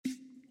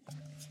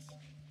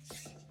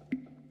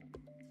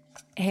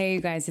Hey,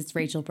 you guys, it's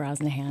Rachel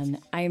Brosnahan.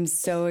 I am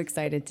so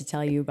excited to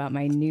tell you about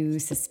my new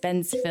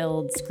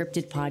suspense-filled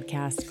scripted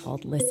podcast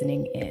called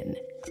Listening In.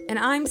 And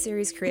I'm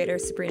series creator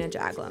Sabrina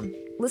Jaglam.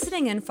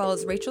 Listening In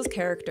follows Rachel's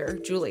character,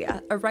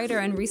 Julia, a writer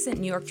and recent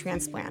New York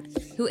transplant,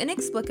 who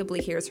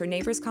inexplicably hears her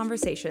neighbors'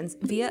 conversations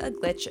via a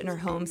glitch in her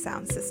home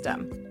sound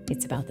system.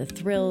 It's about the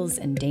thrills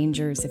and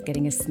dangers of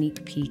getting a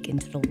sneak peek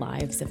into the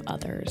lives of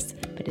others,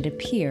 but it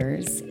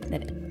appears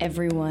that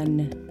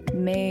everyone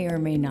may or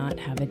may not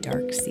have a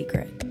dark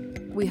secret.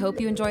 We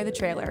hope you enjoy the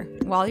trailer.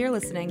 While you're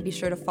listening, be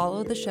sure to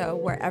follow the show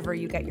wherever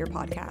you get your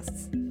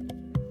podcasts.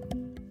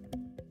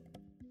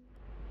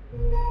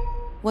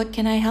 What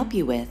can I help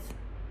you with?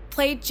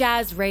 Play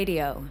jazz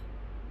radio.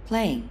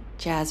 Playing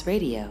jazz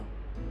radio.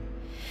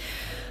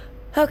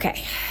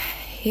 Okay,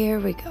 here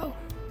we go.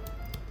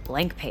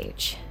 Blank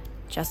page.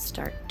 Just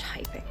start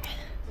typing.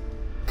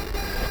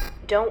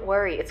 Don't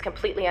worry, it's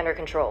completely under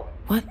control.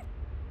 What?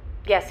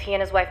 Yes, he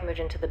and his wife moved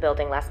into the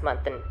building last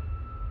month and...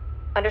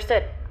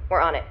 Understood.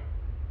 We're on it.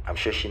 I'm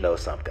sure she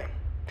knows something.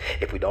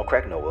 If we don't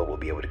crack Noah, we'll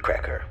be able to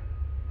crack her.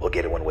 We'll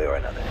get it one way or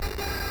another.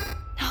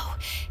 No.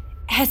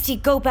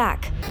 Hesty, go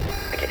back.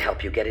 I can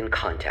help you get in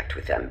contact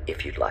with them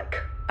if you'd like.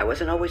 I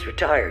wasn't always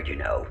retired, you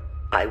know.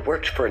 I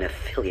worked for an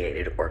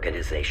affiliated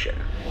organization.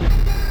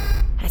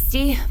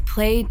 Hesty,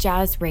 play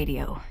jazz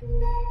radio.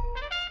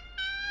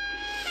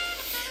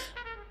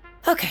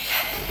 Okay.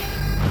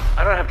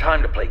 I don't have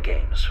time to play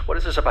games. What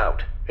is this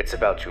about? It's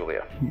about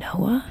Julia.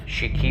 Noah?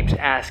 She keeps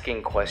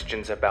asking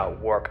questions about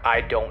work.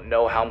 I don't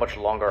know how much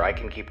longer I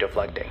can keep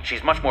deflecting.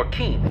 She's much more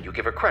keen than you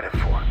give her credit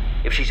for.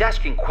 If she's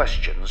asking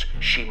questions,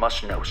 she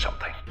must know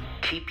something.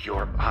 Keep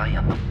your eye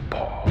on the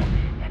ball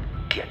and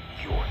get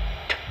your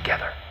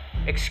together.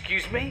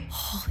 Excuse me?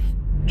 Holy...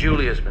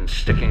 Julia's been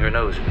sticking her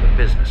nose into the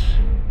business.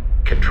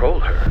 Control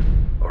her,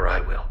 or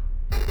I will.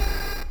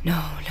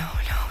 No.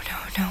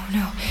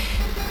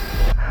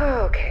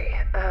 Okay,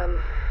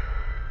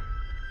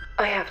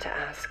 I have to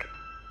ask.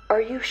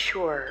 Are you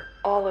sure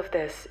all of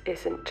this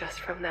isn't just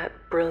from that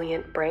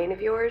brilliant brain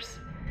of yours?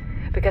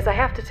 Because I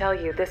have to tell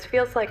you, this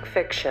feels like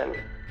fiction,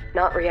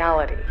 not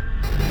reality.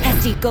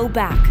 Hesty, go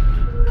back.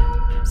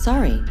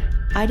 Sorry,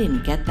 I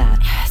didn't get that.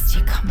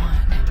 Hesty, come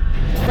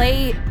on.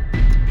 Play...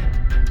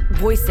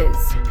 voices.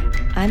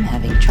 I'm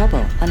having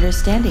trouble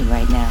understanding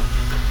right now.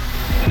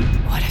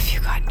 What have you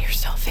gotten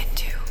yourself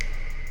into?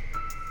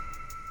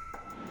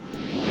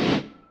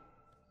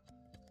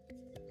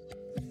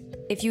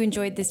 If you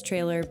enjoyed this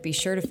trailer, be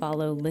sure to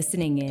follow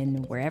Listening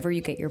In wherever you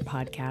get your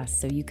podcasts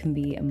so you can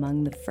be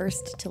among the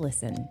first to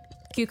listen.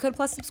 Q Code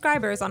Plus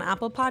subscribers on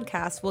Apple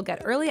Podcasts will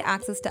get early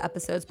access to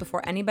episodes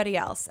before anybody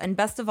else, and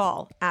best of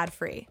all,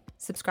 ad-free.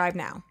 Subscribe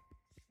now.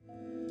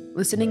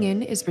 Listening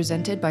In is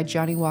presented by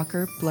Johnnie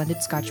Walker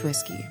Blended Scotch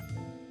Whiskey.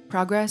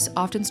 Progress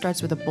often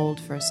starts with a bold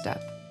first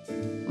step.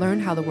 Learn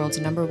how the world's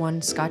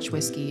 #1 Scotch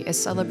whiskey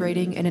is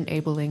celebrating and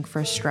enabling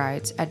first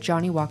strides at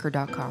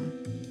johnniewalker.com.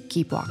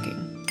 Keep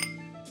walking.